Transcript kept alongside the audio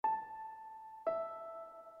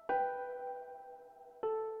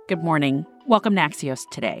Good morning. Welcome to Axios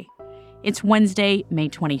Today. It's Wednesday, May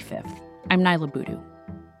 25th. I'm Nyla Boodoo.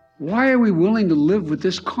 Why are we willing to live with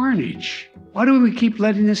this carnage? Why do we keep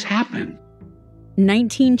letting this happen?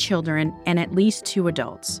 19 children and at least 2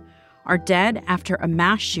 adults are dead after a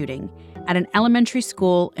mass shooting at an elementary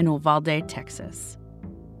school in Uvalde, Texas.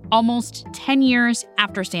 Almost 10 years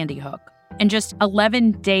after Sandy Hook, and just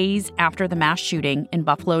 11 days after the mass shooting in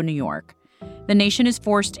Buffalo, New York, the nation is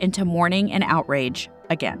forced into mourning and outrage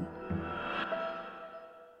again.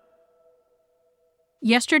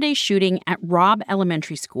 Yesterday's shooting at Robb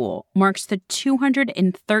Elementary School marks the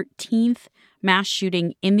 213th mass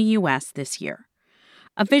shooting in the U.S. this year.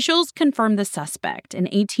 Officials confirm the suspect, an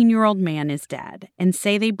 18-year-old man, is dead and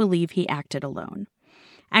say they believe he acted alone.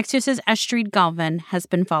 Axios' Astrid Galvan has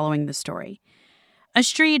been following the story.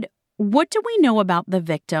 Astrid, what do we know about the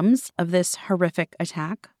victims of this horrific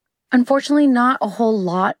attack? Unfortunately, not a whole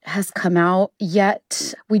lot has come out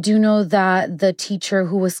yet. We do know that the teacher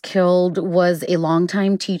who was killed was a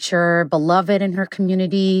longtime teacher, beloved in her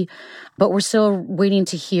community, but we're still waiting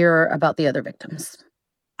to hear about the other victims.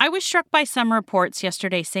 I was struck by some reports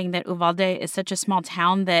yesterday saying that Uvalde is such a small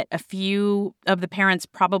town that a few of the parents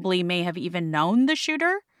probably may have even known the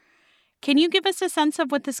shooter. Can you give us a sense of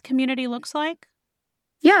what this community looks like?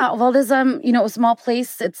 Yeah, Uvalde is, a small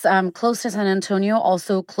place. It's close to San Antonio,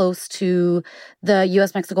 also close to the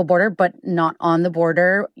U.S.-Mexico border, but not on the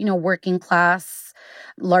border. Working class,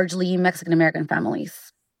 largely Mexican-American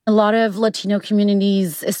families. A lot of Latino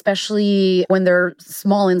communities, especially when they're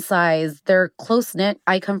small in size, they're close-knit.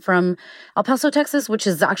 I come from El Paso, Texas, which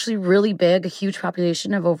is actually really big, a huge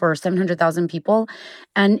population of over 700,000 people.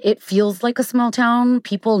 And it feels like a small town.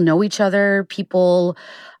 People know each other. People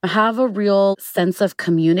have a real sense of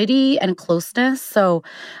community and closeness. So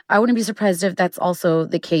I wouldn't be surprised if that's also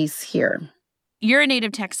the case here. You're a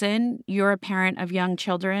native Texan. You're a parent of young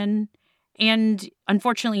children. And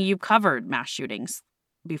unfortunately, you've covered mass shootings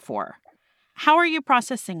before. How are you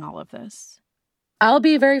processing all of this? I'll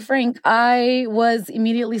be very frank. I was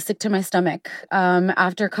immediately sick to my stomach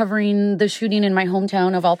after covering the shooting in my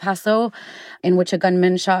hometown of El Paso, in which a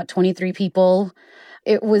gunman shot 23 people.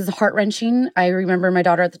 It was heart-wrenching. I remember my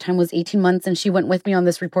daughter at the time was 18 months, and she went with me on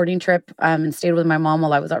this reporting trip and stayed with my mom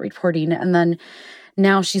while I was out reporting. And then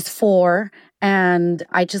now she's 4, and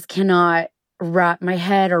I just cannot wrap my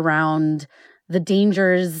head around the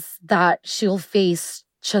dangers that she'll face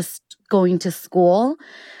just going to school.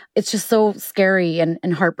 It's just so scary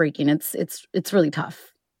and heartbreaking. It's really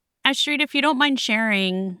tough. Astrid, if you don't mind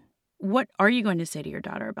sharing, what are you going to say to your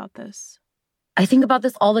daughter about this? I think about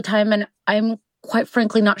this all the time, and I'm quite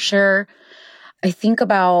frankly not sure. I think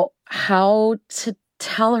about how to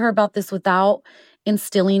tell her about this without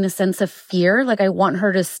instilling a sense of fear. Like, I want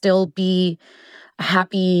her to still be a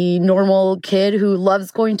happy, normal kid who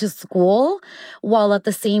loves going to school, while at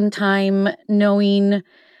the same time knowing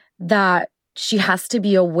that she has to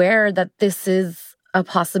be aware that this is a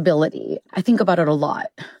possibility. I think about it a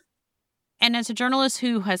lot. And as a journalist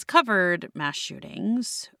who has covered mass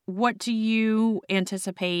shootings, what do you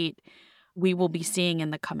anticipate we will be seeing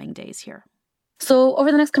in the coming days here? So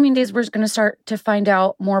over the next coming days, we're going to start to find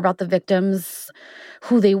out more about the victims,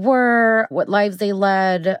 who they were, what lives they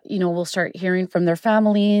led. We'll start hearing from their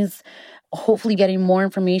families, hopefully getting more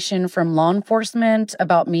information from law enforcement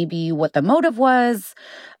about maybe what the motive was,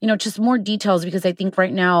 just more details, because I think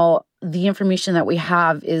right now the information that we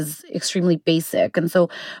have is extremely basic. And so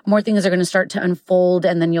more things are going to start to unfold,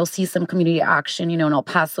 and then you'll see some community action. In El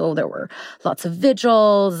Paso, there were lots of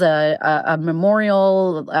vigils, a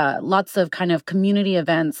memorial, lots of kind of community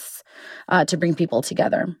events to bring people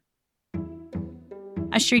together.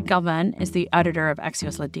 Astrid Galvan is the editor of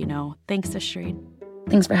Axios Latino. Thanks, Astrid.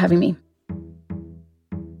 Thanks for having me.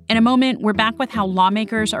 In a moment, we're back with how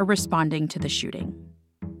lawmakers are responding to the shooting.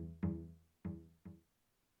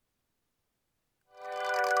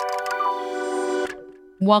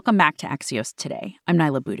 Welcome back to Axios Today. I'm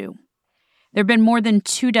Nyla Boodoo. There have been more than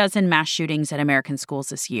 24 mass shootings at American schools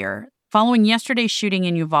this year. Following yesterday's shooting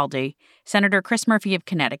in Uvalde, Senator Chris Murphy of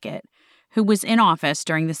Connecticut, who was in office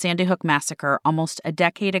during the Sandy Hook massacre almost a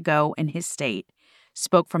decade ago in his state,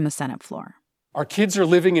 spoke from the Senate floor. Our kids are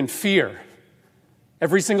living in fear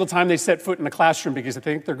every single time they set foot in a classroom because they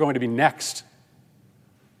think they're going to be next.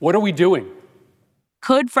 What are we doing?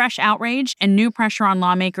 Could fresh outrage and new pressure on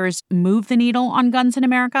lawmakers move the needle on guns in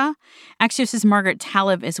America? Axios' Margaret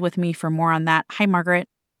Talev is with me for more on that. Hi, Margaret.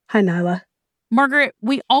 Hi, Nyla. Margaret,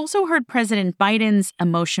 we also heard President Biden's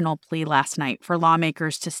emotional plea last night for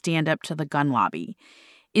lawmakers to stand up to the gun lobby.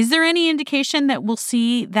 Is there any indication that we'll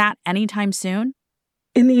see that anytime soon?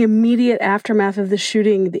 In the immediate aftermath of the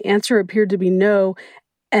shooting, the answer appeared to be no.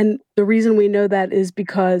 And the reason we know that is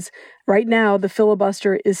because right now the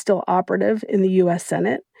filibuster is still operative in the U.S.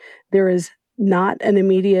 Senate. There is not an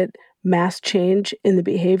immediate mass change in the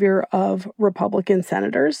behavior of Republican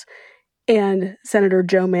senators. And Senator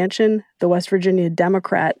Joe Manchin, the West Virginia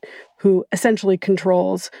Democrat, who essentially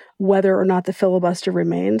controls whether or not the filibuster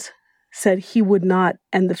remains, said he would not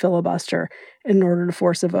end the filibuster in order to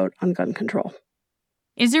force a vote on gun control.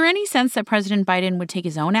 Is there any sense that President Biden would take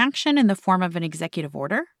his own action in the form of an executive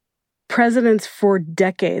order? Presidents for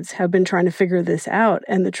decades have been trying to figure this out,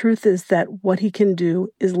 and the truth is that what he can do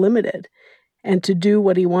is limited. And to do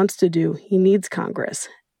what he wants to do, he needs Congress.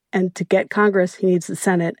 And to get Congress, he needs the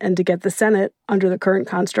Senate. And to get the Senate under the current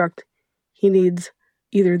construct, he needs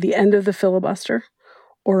either the end of the filibuster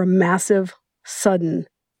or a massive, sudden,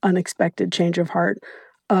 unexpected change of heart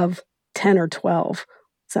of 10 or 12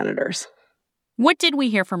 senators. What did we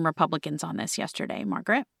hear from Republicans on this yesterday,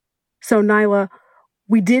 Margaret? So, Nyla,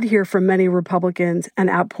 we did hear from many Republicans an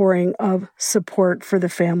outpouring of support for the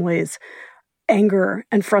families, anger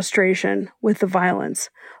and frustration with the violence,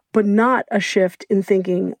 but not a shift in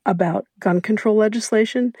thinking about gun control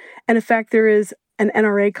legislation. And in fact, there is an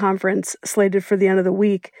NRA conference slated for the end of the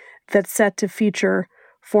week that's set to feature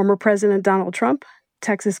former President Donald Trump,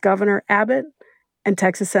 Texas Governor Abbott, and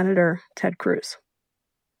Texas Senator Ted Cruz.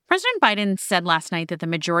 President Biden said last night that the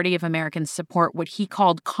majority of Americans support what he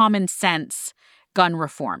called common sense gun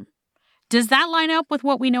reform. Does that line up with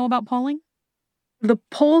what we know about polling? The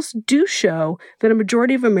polls do show that a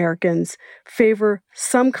majority of Americans favor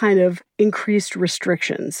some kind of increased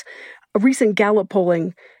restrictions. A recent Gallup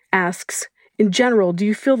polling asks, in general, do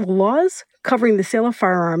you feel the laws covering the sale of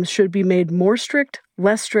firearms should be made more strict,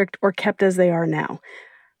 less strict, or kept as they are now?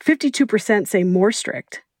 52% say more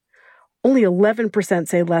strict. Only 11%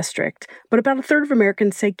 say less strict, but about a third of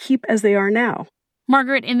Americans say keep as they are now.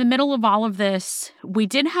 Margaret, in the middle of all of this, we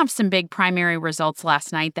did have some big primary results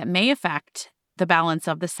last night that may affect the balance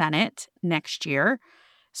of the Senate next year.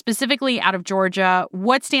 Specifically out of Georgia,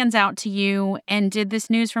 what stands out to you? And did this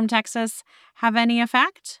news from Texas have any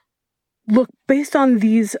effect? Look, based on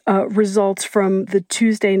these results from the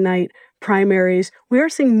Tuesday night primaries, we are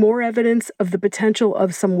seeing more evidence of the potential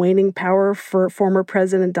of some waning power for former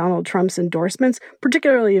President Donald Trump's endorsements,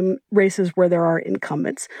 particularly in races where there are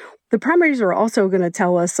incumbents. The primaries are also going to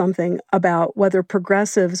tell us something about whether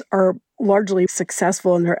progressives are largely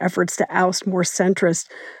successful in their efforts to oust more centrist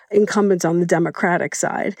incumbents on the Democratic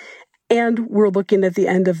side. And we're looking at the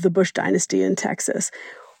end of the Bush dynasty in Texas.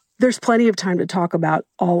 There's plenty of time to talk about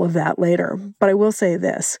all of that later, but I will say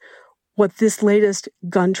this. What this latest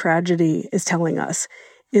gun tragedy is telling us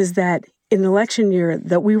is that in an election year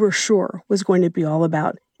that we were sure was going to be all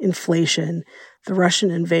about inflation, the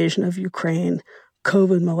Russian invasion of Ukraine,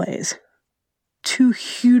 COVID malaise, two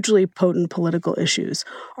hugely potent political issues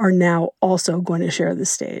are now also going to share the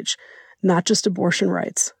stage, not just abortion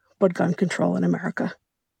rights, but gun control in America.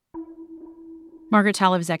 Margaret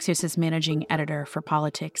Talev is Axios' managing editor for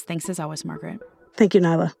politics. Thanks as always, Margaret. Thank you,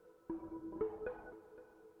 Nyla.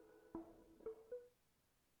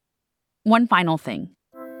 One final thing.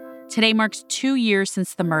 Today marks 2 years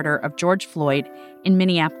since the murder of George Floyd in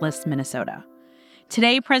Minneapolis, Minnesota.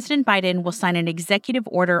 Today, President Biden will sign an executive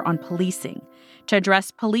order on policing to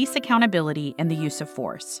address police accountability and the use of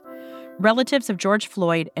force. Relatives of George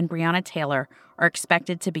Floyd and Breonna Taylor are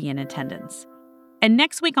expected to be in attendance. And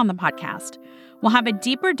next week on the podcast, we'll have a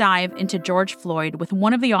deeper dive into George Floyd with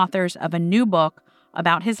one of the authors of a new book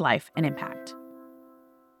about his life and impact.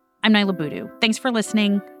 I'm Nyla Boodoo. Thanks for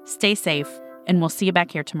listening. Stay safe, and we'll see you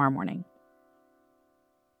back here tomorrow morning.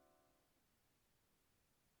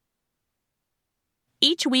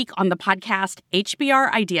 Each week on the podcast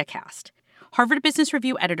HBR IdeaCast, Harvard Business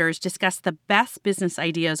Review editors discuss the best business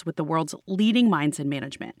ideas with the world's leading minds in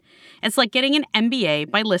management. It's like getting an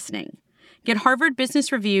MBA by listening. Get Harvard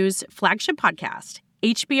Business Review's flagship podcast,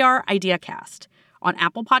 HBR IdeaCast, on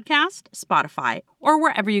Apple Podcast, Spotify, or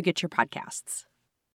wherever you get your podcasts.